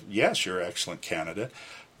 yes, you're an excellent candidate,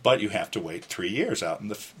 but you have to wait 3 years out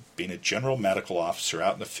in being a general medical officer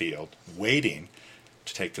out in the field, waiting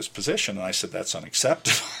to take this position. And I said, that's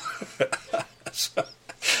unacceptable.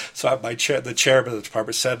 So the chairman of the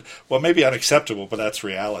department said, well, maybe unacceptable, but that's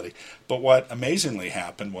reality. But what amazingly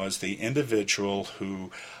happened was the individual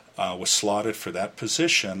who was slotted for that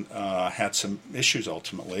position had some issues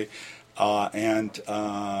ultimately, and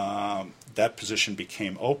that position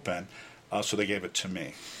became open, so they gave it to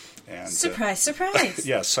me. And surprise!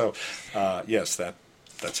 yeah. So yes, that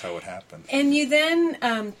that's how it happened. And you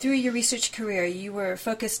then, through your research career, you were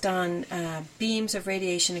focused on beams of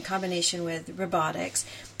radiation in combination with robotics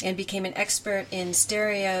and became an expert in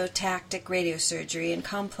stereotactic radiosurgery and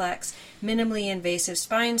complex, minimally invasive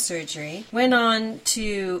spine surgery. Went on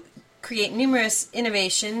to create numerous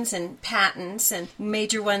innovations and patents, and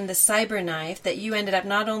major one, the CyberKnife, that you ended up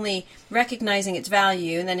not only recognizing its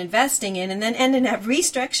value and then investing in, and then ended up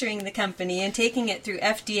restructuring the company and taking it through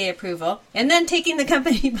FDA approval, and then taking the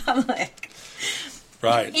company public.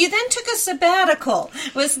 Right. You then took a sabbatical.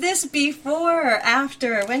 Was this before or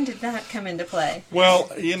after? When did that come into play? Well,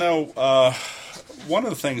 one of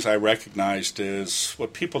the things I recognized is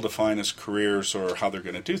what people define as careers or how they're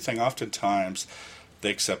going to do things. Oftentimes, they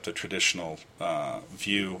accept a traditional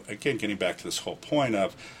view. Again, getting back to this whole point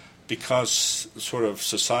of, because sort of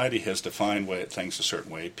society has defined things a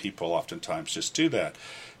certain way, people oftentimes just do that.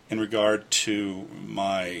 In regard to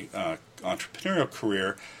my entrepreneurial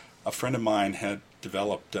career, a friend of mine had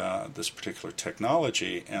developed this particular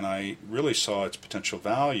technology, and I really saw its potential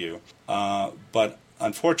value. But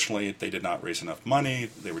unfortunately, they did not raise enough money.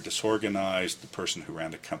 They were disorganized. The person who ran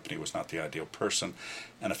the company was not the ideal person,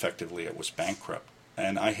 and effectively it was bankrupt.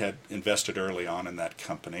 And I had invested early on in that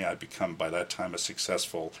company. I'd become, by that time, a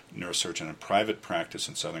successful neurosurgeon in private practice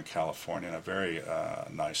in Southern California, in a very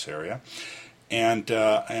nice area. And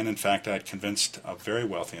in fact, I had convinced a very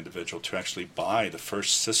wealthy individual to actually buy the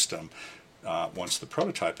first system once the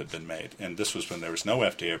prototype had been made. And this was when there was no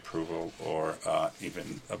FDA approval or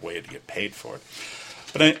even a way to get paid for it.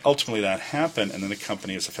 But ultimately that happened, and then the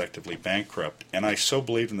company is effectively bankrupt. And I so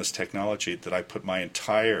believed in this technology that I put my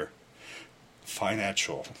entire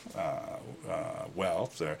financial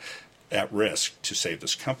wealth at risk to save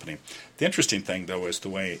this company. The interesting thing, though, is the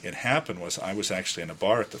way it happened was I was actually in a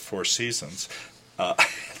bar at the Four Seasons.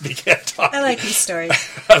 Began talking. I like these stories.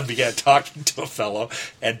 Began talking to a fellow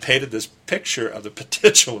and painted this picture of the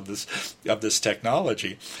potential of this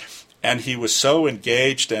technology, and he was so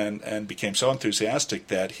engaged and became so enthusiastic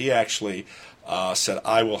that he actually said,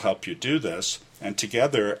 "I will help you do this." And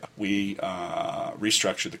together we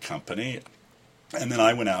restructured the company. And then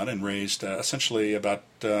I went out and raised essentially about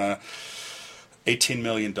 $18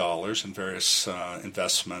 million in various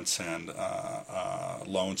investments and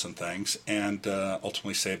loans and things, and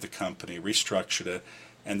ultimately saved the company, restructured it,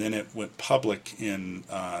 and then it went public in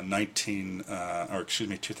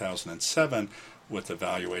 2007 with a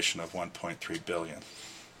valuation of $1.3 billion.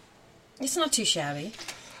 It's not too shabby.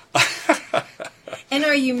 And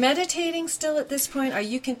are you meditating still at this point? Are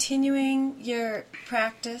you continuing your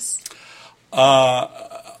practice?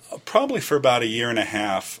 Probably for about a year and a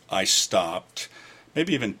half I stopped,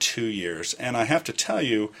 maybe even 2 years. And I have to tell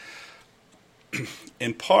you,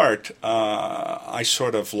 in part, I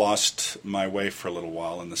sort of lost my way for a little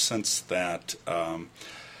while in the sense that,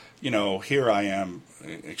 here I am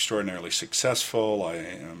extraordinarily successful. I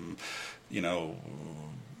am,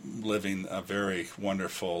 living a very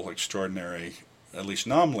wonderful, extraordinary, at least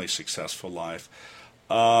nominally successful life.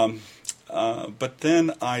 But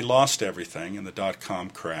then I lost everything in the dot-com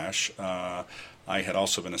crash. I had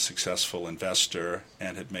also been a successful investor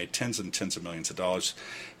and had made tens and tens of millions of dollars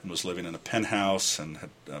and was living in a penthouse and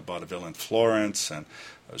had bought a villa in Florence, and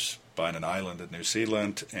I was buying an island in New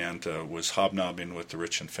Zealand and was hobnobbing with the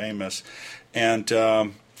rich and famous. And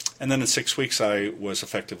then in 6 weeks I was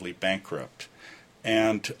effectively bankrupt.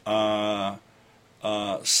 And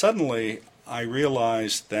suddenly I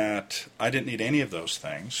realized that I didn't need any of those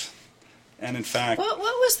things. And in fact... What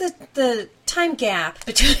was the time gap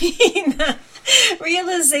between the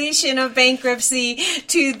realization of bankruptcy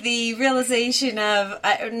to the realization of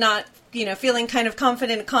not, feeling kind of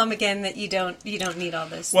confident and calm again that you don't need all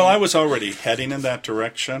this? Well, I was already heading in that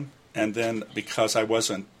direction. And then because I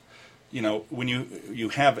wasn't, when you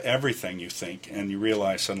have everything, you think, and you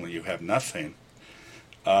realize suddenly you have nothing.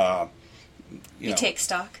 You take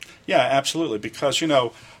stock? Yeah, absolutely. Because,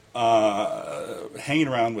 hanging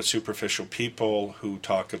around with superficial people who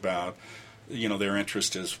talk about, their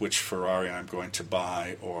interest is which Ferrari I'm going to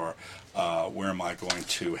buy, or where am I going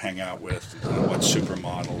to hang out with, what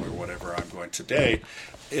supermodel or whatever I'm going to date.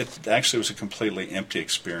 It actually was a completely empty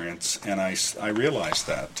experience, and I realized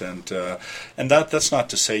that. And that's not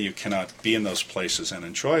to say you cannot be in those places and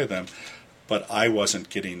enjoy them, but I wasn't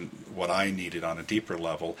getting what I needed on a deeper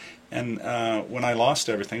level. And when I lost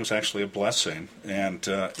everything, it was actually a blessing. And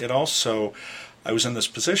it also, I was in this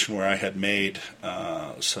position where I had made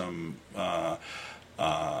some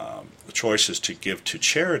choices to give to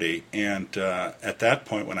charity. And at that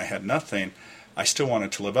point, when I had nothing, I still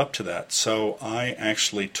wanted to live up to that. So I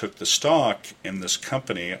actually took the stock in this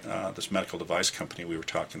company, this medical device company we were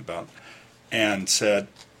talking about, and said,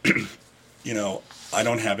 I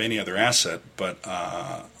don't have any other asset, but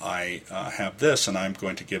I have this, and I'm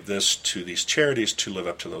going to give this to these charities to live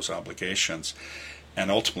up to those obligations. And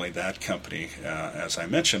ultimately, that company, as I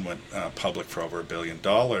mentioned, went public for over $1 billion.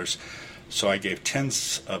 So I gave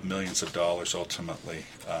tens of millions of dollars ultimately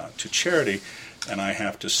to charity. And I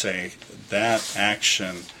have to say that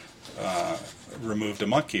action removed a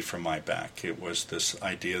monkey from my back. It was this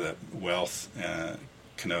idea that wealth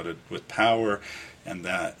connoted with power, and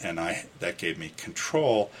that gave me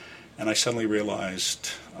control. And I suddenly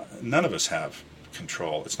realized none of us have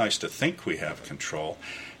control. It's nice to think we have control.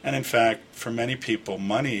 And in fact, for many people,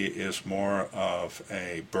 money is more of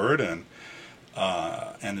a burden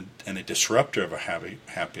and a disruptor of a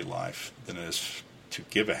happy life than it is to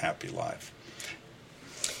give a happy life.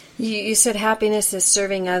 You said happiness is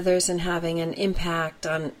serving others and having an impact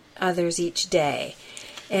on others each day.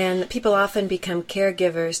 And people often become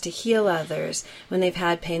caregivers to heal others when they've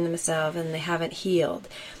had pain themselves and they haven't healed.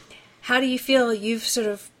 How do you feel you've sort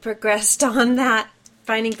of progressed on that,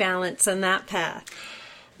 finding balance on that path?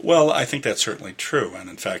 Well, I think that's certainly true. And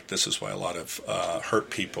in fact, this is why a lot of hurt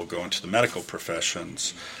people go into the medical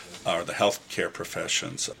professions or the healthcare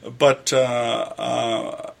professions. But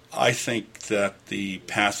I think that the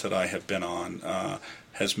path that I have been on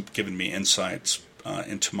has given me insights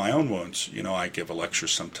into my own wounds. I give a lecture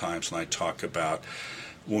sometimes and I talk about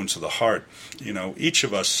wounds of the heart. Each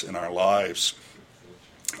of us in our lives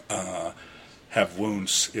have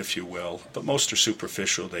wounds, if you will, but most are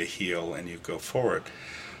superficial. They heal and you go forward.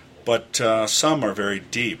 But some are very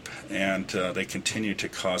deep and they continue to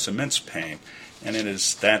cause immense pain. And it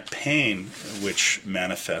is that pain which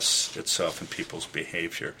manifests itself in people's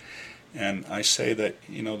behavior. And I say that,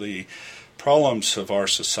 the problems of our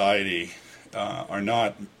society are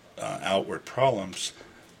not outward problems.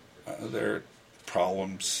 They're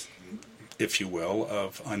problems, if you will,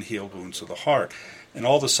 of unhealed wounds of the heart. And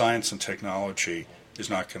all the science and technology is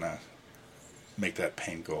not going to make that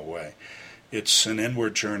pain go away. It's an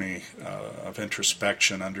inward journey of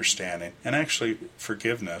introspection, understanding, and actually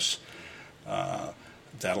forgiveness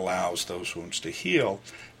that allows those wounds to heal.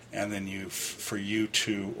 And then for you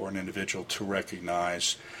to, or an individual, to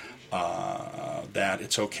recognize that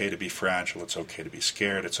it's okay to be fragile, it's okay to be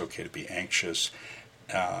scared, it's okay to be anxious,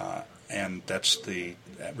 and that's the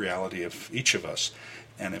reality of each of us.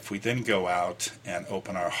 And if we then go out and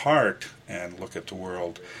open our heart and look at the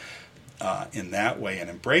world in that way and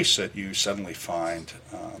embrace it, you suddenly find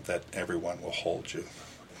that everyone will hold you.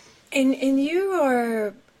 And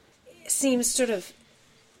you seems sort of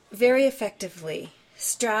very effectively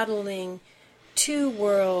straddling two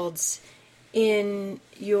worlds in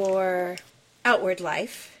your outward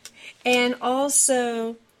life and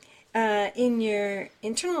also in your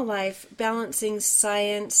internal life, balancing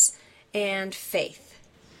science and faith.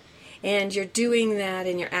 And you're doing that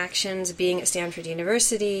in your actions, being at Stanford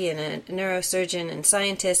University and a neurosurgeon and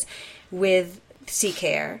scientist with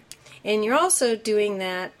CCARE. And you're also doing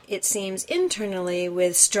that, it seems, internally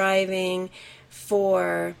with striving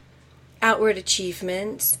for outward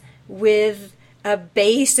achievements with a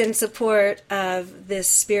base and support of this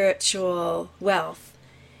spiritual wealth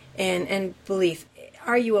and belief.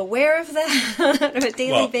 Are you aware of that on a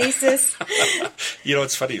daily basis?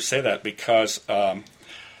 It's funny you say that because I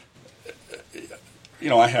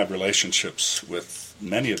have relationships with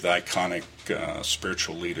many of the iconic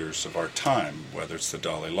spiritual leaders of our time, whether it's the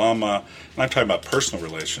Dalai Lama, and I'm talking about personal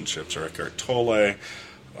relationships, or Eckhart Tolle,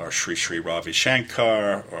 or Sri Sri Ravi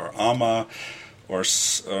Shankar, or Amma, or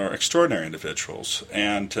extraordinary individuals,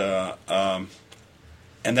 and I'm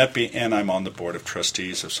on the board of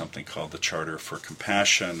trustees of something called the Charter for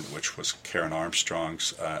Compassion, which was Karen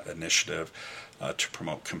Armstrong's initiative to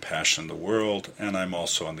promote compassion in the world, and I'm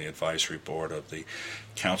also on the advisory board of the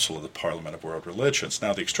Council of the Parliament of World Religions.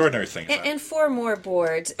 Now, the extraordinary thing is and 4 more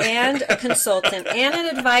boards, and a consultant, and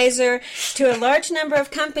an advisor to a large number of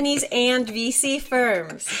companies and VC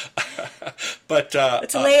firms. But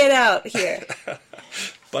let's lay it out here.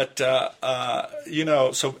 But,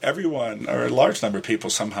 so everyone, or a large number of people,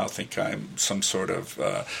 somehow think I'm some sort of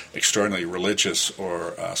extraordinarily religious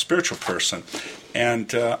or spiritual person.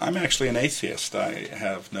 And I'm actually an atheist. I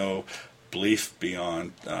have no belief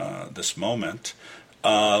beyond this moment.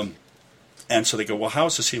 And so they go, well, how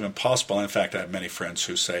is this even possible? And in fact, I have many friends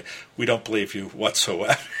who say, we don't believe you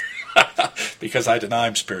whatsoever. Because I deny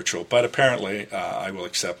I'm spiritual, but apparently I will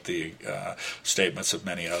accept the statements of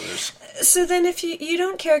many others. So then if you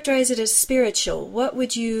don't characterize it as spiritual, what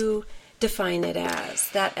would you define it as,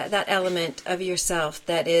 that element of yourself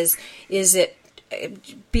that is it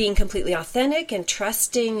being completely authentic and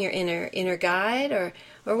trusting your inner guide, or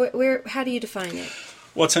where how do you define it?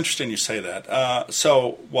 Well, it's interesting you say that.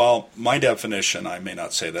 So while my definition, I may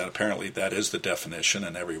not say that, apparently that is the definition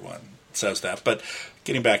and everyone says that. But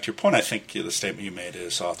getting back to your point, I think the statement you made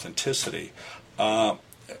is authenticity. I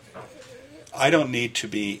don't need to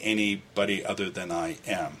be anybody other than I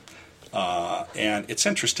am. And it's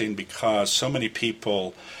interesting because so many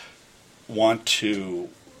people want to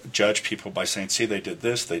judge people by saying, see, they did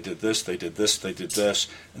this, they did this, they did this, they did this,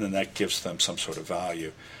 and then that gives them some sort of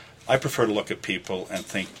value. I prefer to look at people and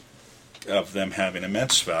think of them having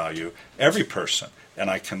immense value, every person, and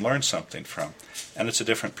I can learn something from. And it's a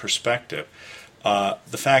different perspective.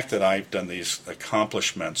 The fact that I've done these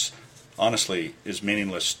accomplishments, honestly, is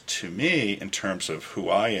meaningless to me in terms of who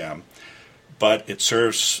I am, but it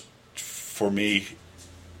serves for me,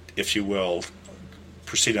 if you will,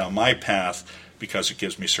 proceed on my path because it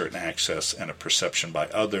gives me certain access and a perception by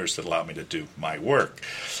others that allow me to do my work.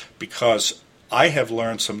 Because I have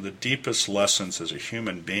learned some of the deepest lessons as a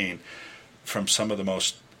human being from some of the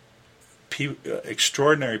most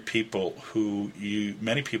extraordinary people who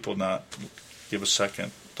many people not give a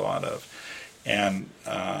second thought of. And,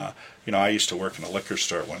 I used to work in a liquor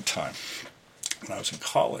store at one time when I was in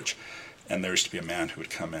college, and there used to be a man who would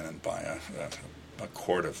come in and buy a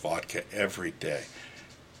quart of vodka every day.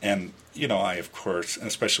 And, I, of course, and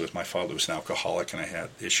especially with my father who was an alcoholic and I had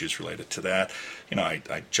issues related to that,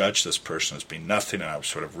 I judged this person as being nothing and I was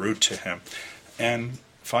sort of rude to him. And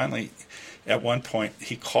finally, at one point,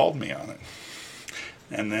 he called me on it.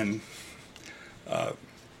 And then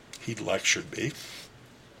he lectured me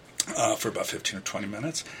for about 15 or 20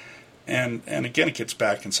 minutes. And again, it gets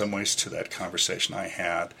back in some ways to that conversation I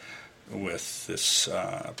had with this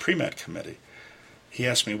pre-med committee. He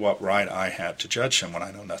asked me what right I had to judge him when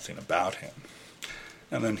I know nothing about him.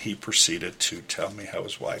 And then he proceeded to tell me how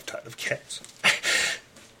his wife died of cancer.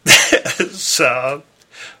 So,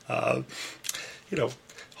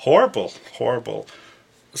 horrible, horrible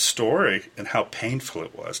story, and how painful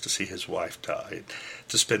it was to see his wife die,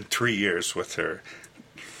 to spend 3 years with her,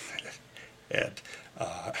 and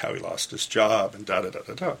how he lost his job, and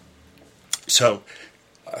da-da-da-da-da. So,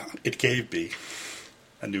 it gave me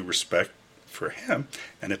a new respect for him,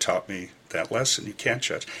 and it taught me that lesson. You can't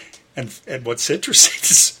judge. And what's interesting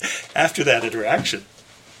is, after that interaction,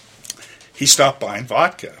 he stopped buying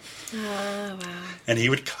vodka. Oh, wow. And he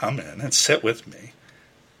would come in and sit with me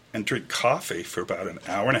and drink coffee for about an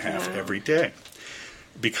hour and a half every day.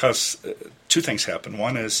 Because two things happened.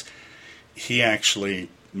 One is he actually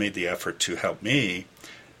made the effort to help me,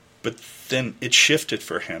 but then it shifted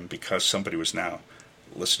for him because somebody was now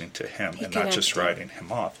listening to him and not just writing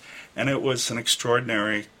him off. And it was an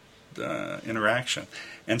extraordinary interaction.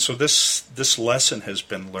 And so this lesson has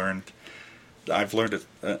been learned. I've learned it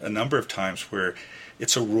a number of times where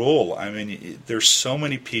it's a rule. I mean, there's so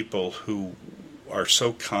many people who are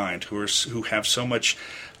so kind, who have so much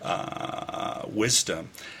wisdom.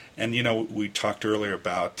 And, we talked earlier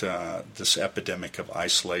about this epidemic of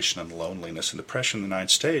isolation and loneliness and depression in the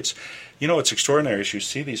United States. What's extraordinary is you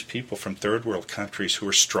see these people from third world countries who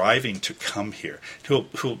are striving to come here,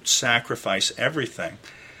 who'll sacrifice everything.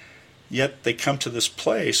 Yet they come to this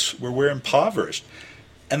place where we're impoverished.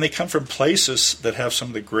 And they come from places that have some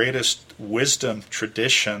of the greatest wisdom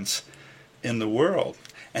traditions in the world.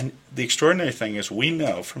 And the extraordinary thing is we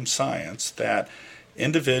know from science that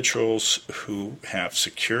individuals who have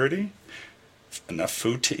security, enough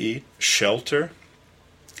food to eat, shelter,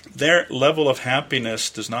 their level of happiness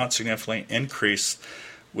does not significantly increase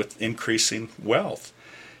with increasing wealth.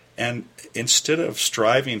 And instead of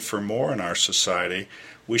striving for more in our society,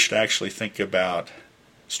 we should actually think about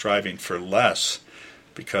striving for less,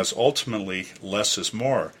 because ultimately less is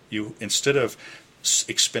more. Instead of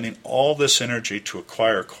expending all this energy to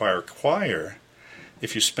acquire,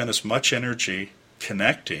 if you spend as much energy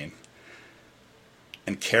connecting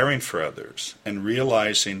and caring for others and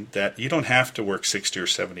realizing that you don't have to work 60 or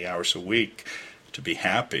 70 hours a week to be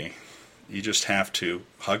happy. You just have to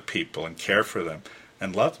hug people and care for them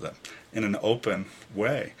and love them in an open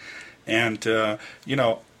way. And,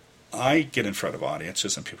 I get in front of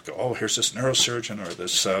audiences and people go, oh, here's this neurosurgeon or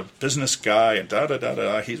this business guy and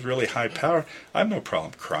da-da-da-da, he's really high power. I have no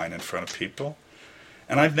problem crying in front of people.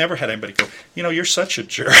 And I've never had anybody go, you're such a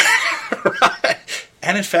jerk. Right?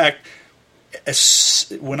 And in fact,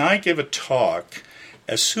 when I give a talk,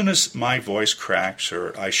 as soon as my voice cracks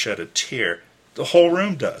or I shed a tear, the whole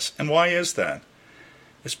room does. And why is that?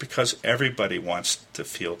 It's because everybody wants to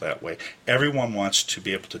feel that way. Everyone wants to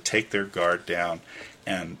be able to take their guard down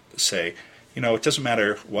and say, it doesn't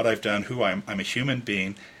matter what I've done, who I'm a human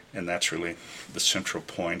being, and that's really the central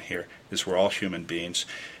point here, is we're all human beings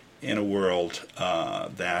in a world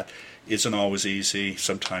that isn't always easy,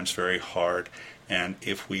 sometimes very hard, and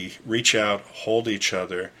if we reach out, hold each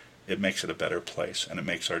other, it makes it a better place, and it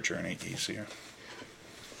makes our journey easier.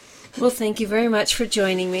 Well, thank you very much for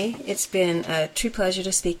joining me. It's been a true pleasure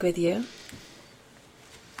to speak with you,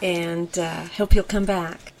 and hope you'll come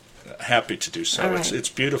back. Happy to do so. All right. It's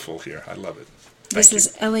beautiful here. I love it. This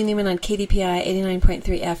is Ellie Newman on KDPI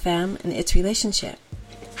 89.3 FM and Its Relationship.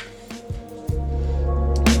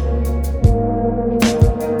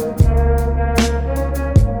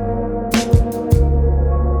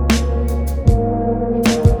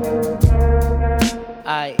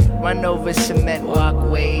 I run over cement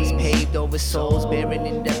walkways, paved over souls, bearing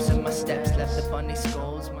in depths of my steps, left upon these skulls.